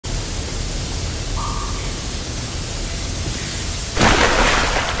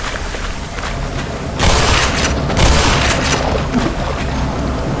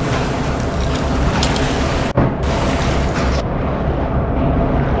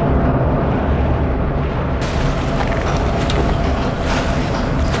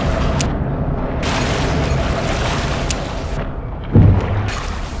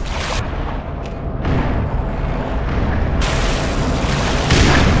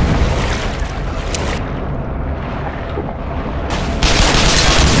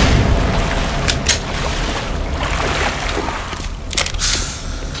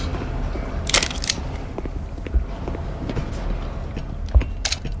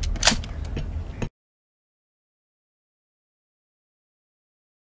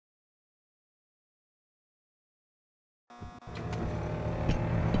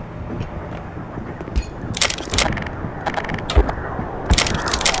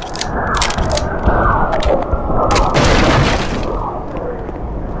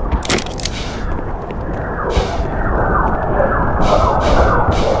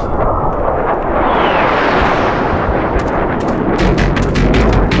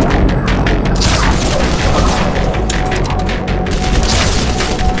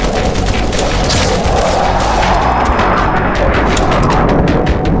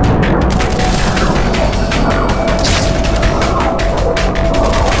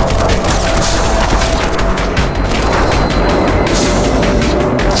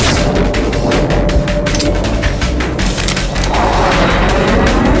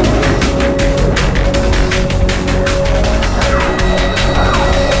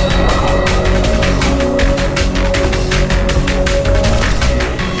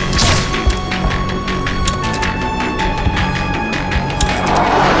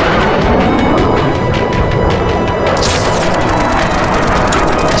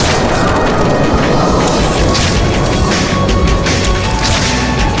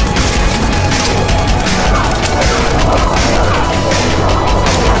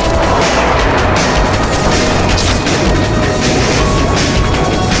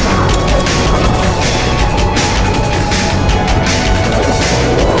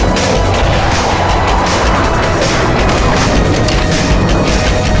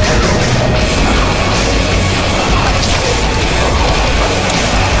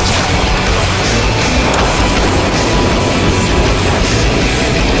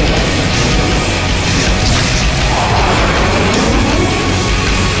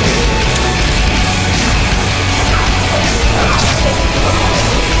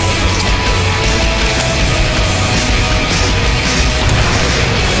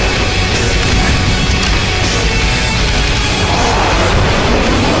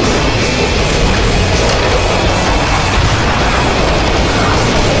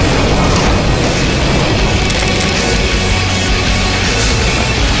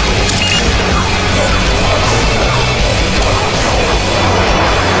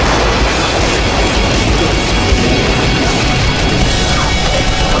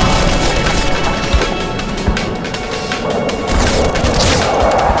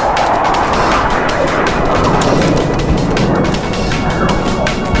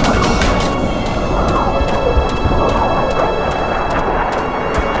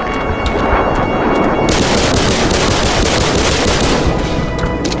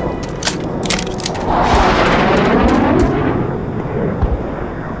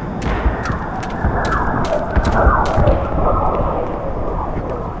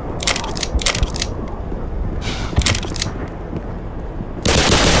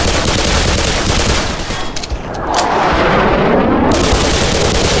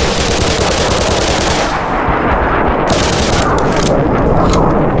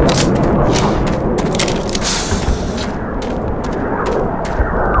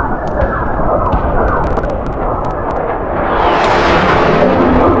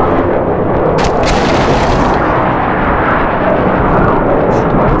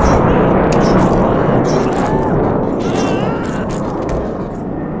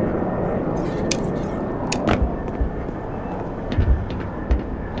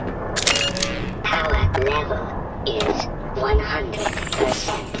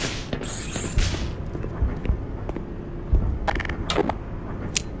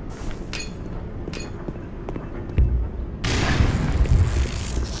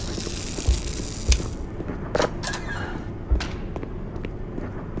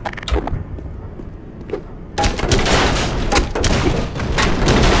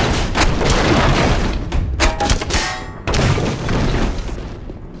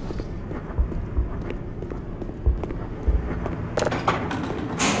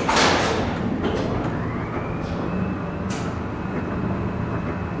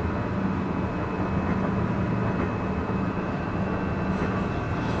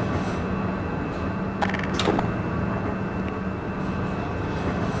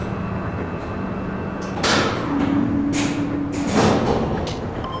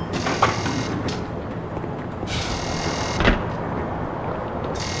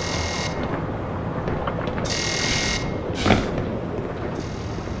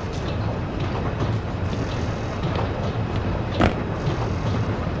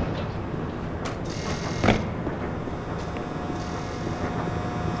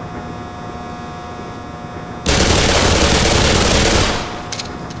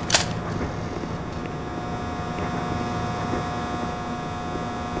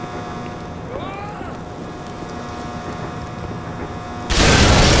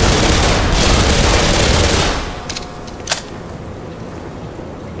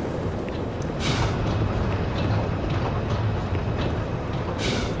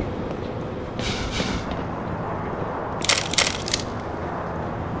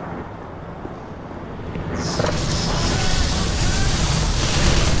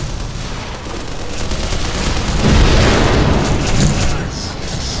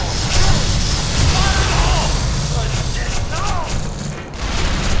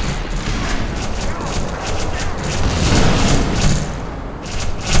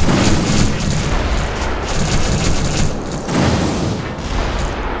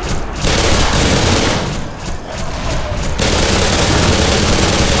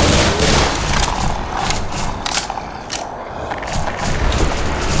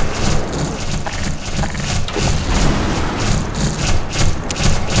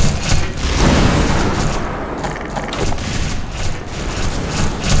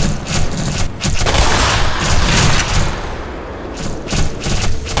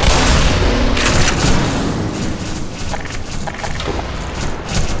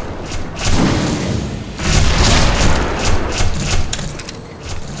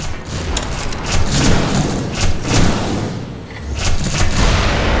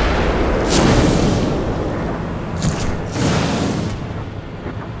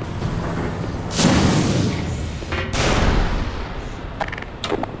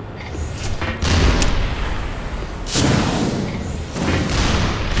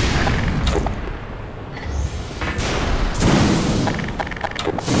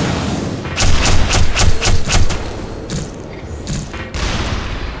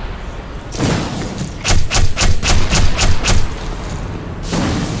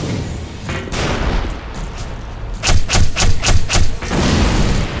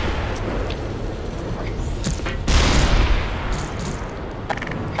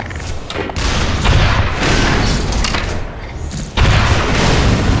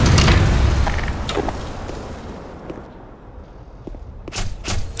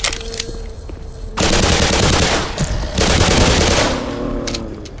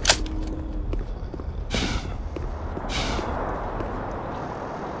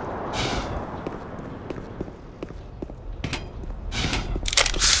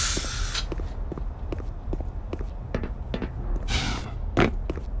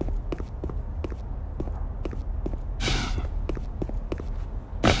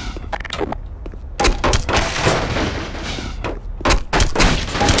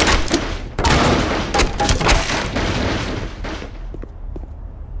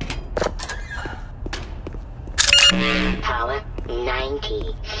Power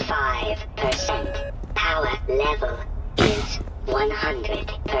 95%. Power level is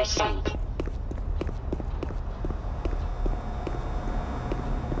 100%.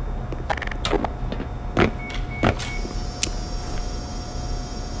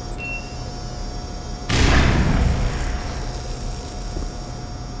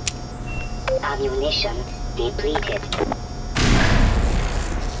 Ammunition depleted.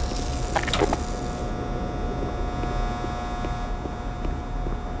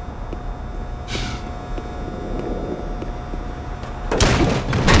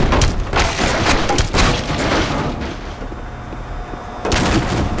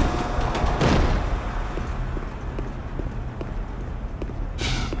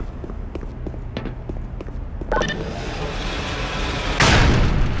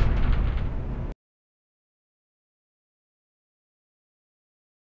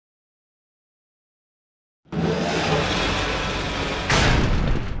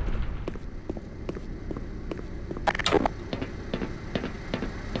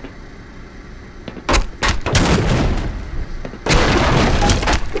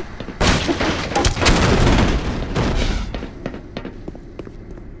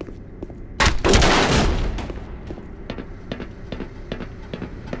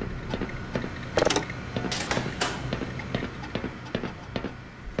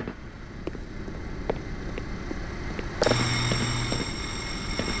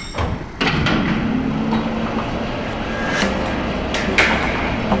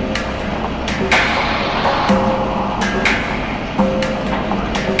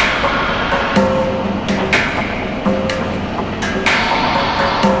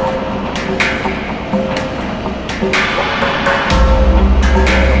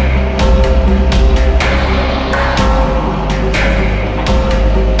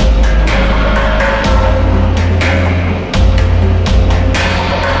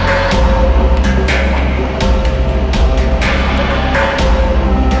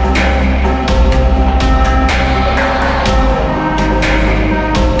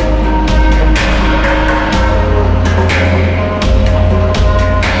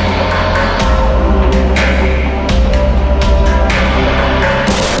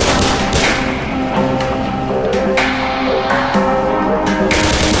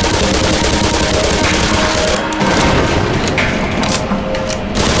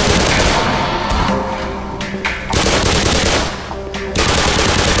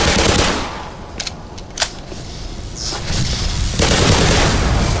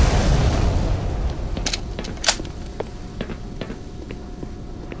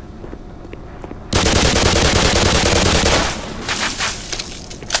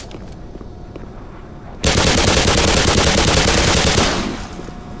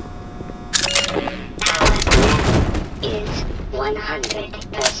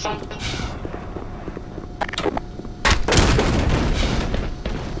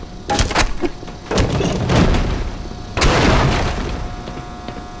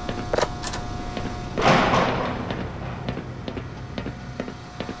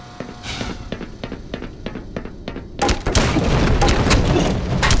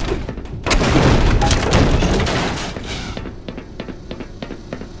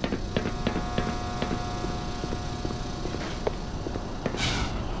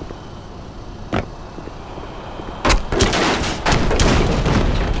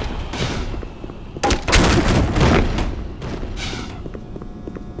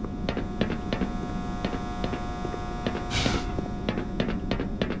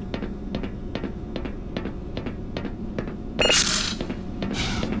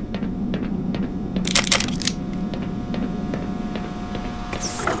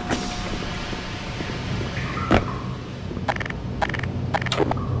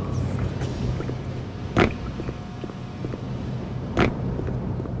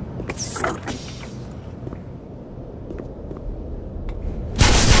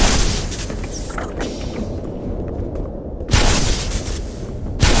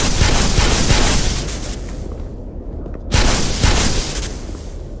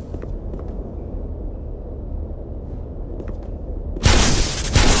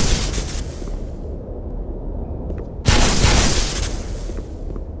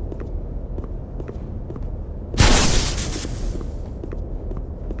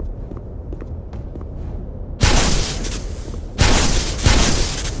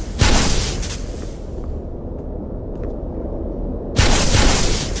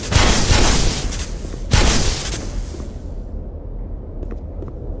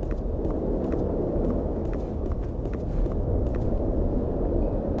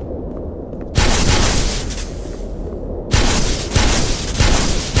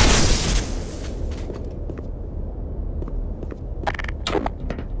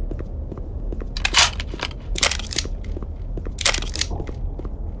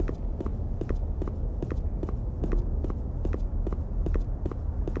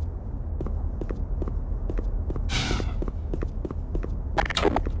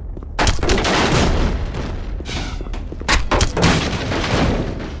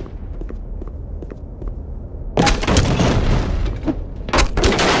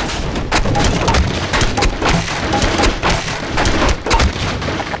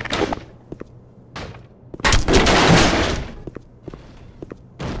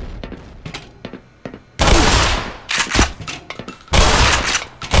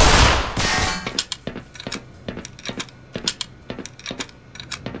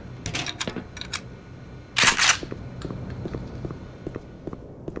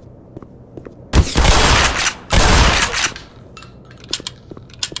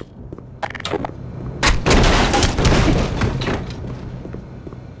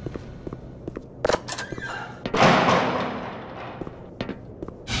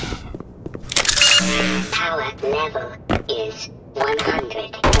 Power level is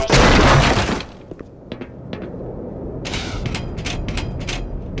 100%.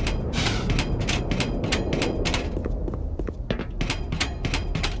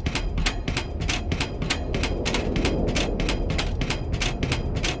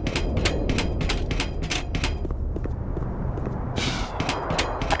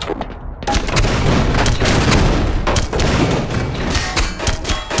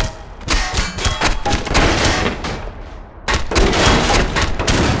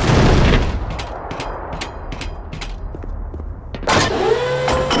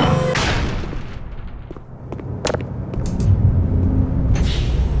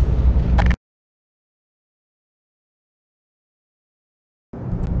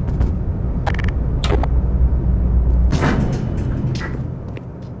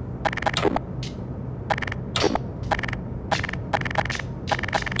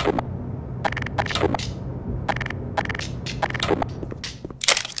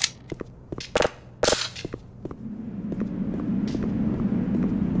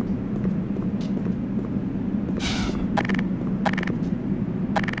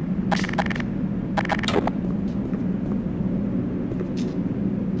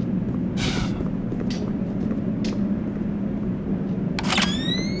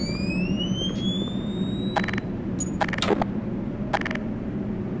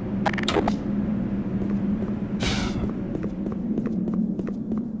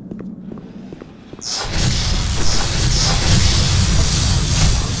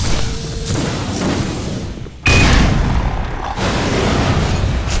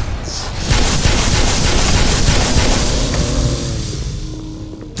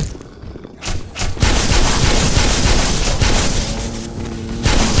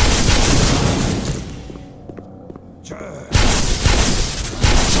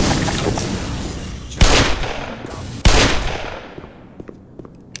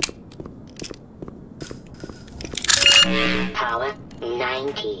 Power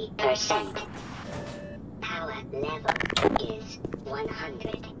 90%. Power level is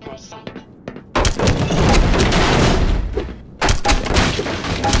 100%.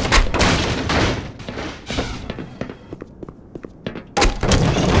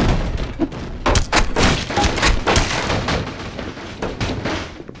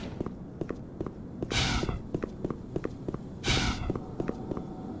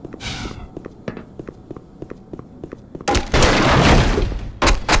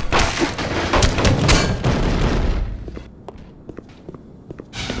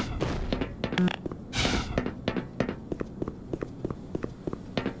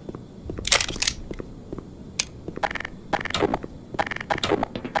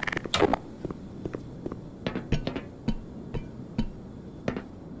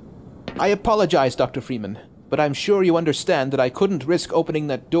 I apologize, Dr. Freeman, but I'm sure you understand that I couldn't risk opening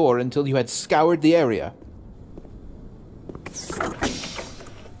that door until you had scoured the area.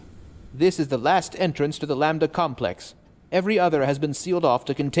 This is the last entrance to the Lambda complex. Every other has been sealed off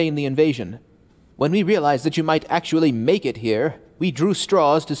to contain the invasion. When we realized that you might actually make it here, we drew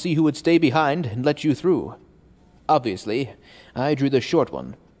straws to see who would stay behind and let you through. Obviously, I drew the short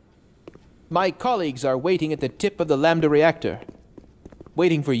one. My colleagues are waiting at the tip of the Lambda reactor.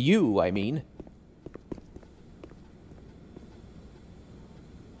 Waiting for you, I mean.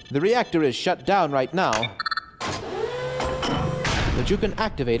 The reactor is shut down right now, but you can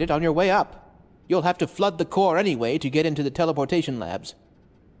activate it on your way up. You'll have to flood the core anyway to get into the teleportation labs.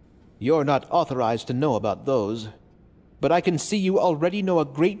 You're not authorized to know about those, but I can see you already know a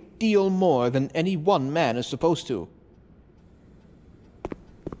great deal more than any one man is supposed to.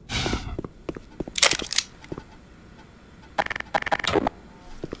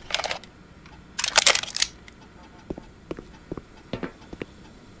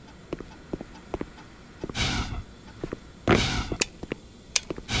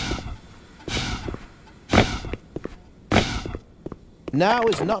 Now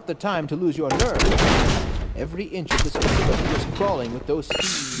is not the time to lose your nerve. Every inch of this facility is crawling with those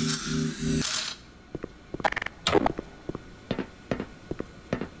thieves.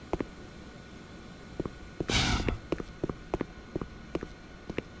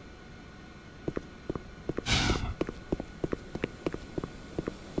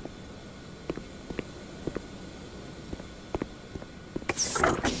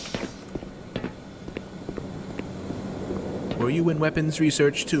 Were you in weapons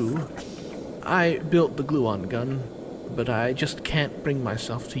research too? I built the gluon gun, but I just can't bring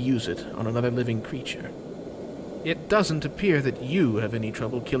myself to use it on another living creature. It doesn't appear that you have any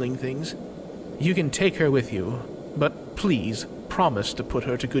trouble killing things. You can take her with you, but please promise to put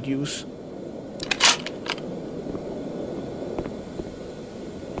her to good use.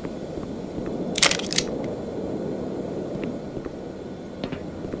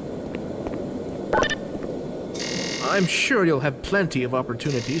 I'm sure you'll have plenty of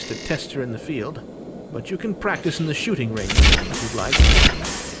opportunities to test her in the field, but you can practice in the shooting range if you'd like.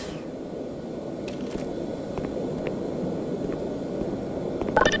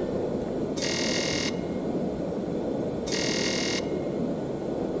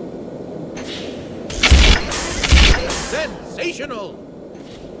 Sensational!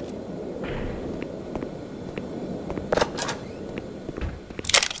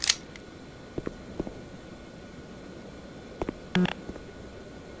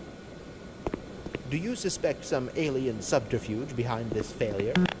 Do you suspect some alien subterfuge behind this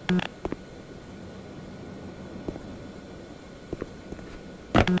failure?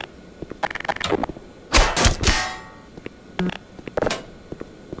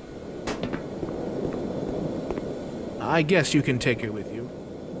 I guess you can take her with you.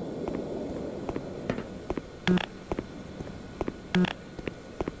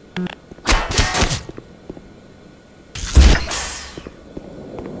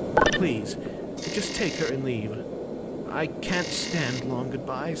 Please, just take her and leave. I can't stand long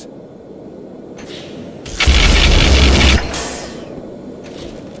goodbyes.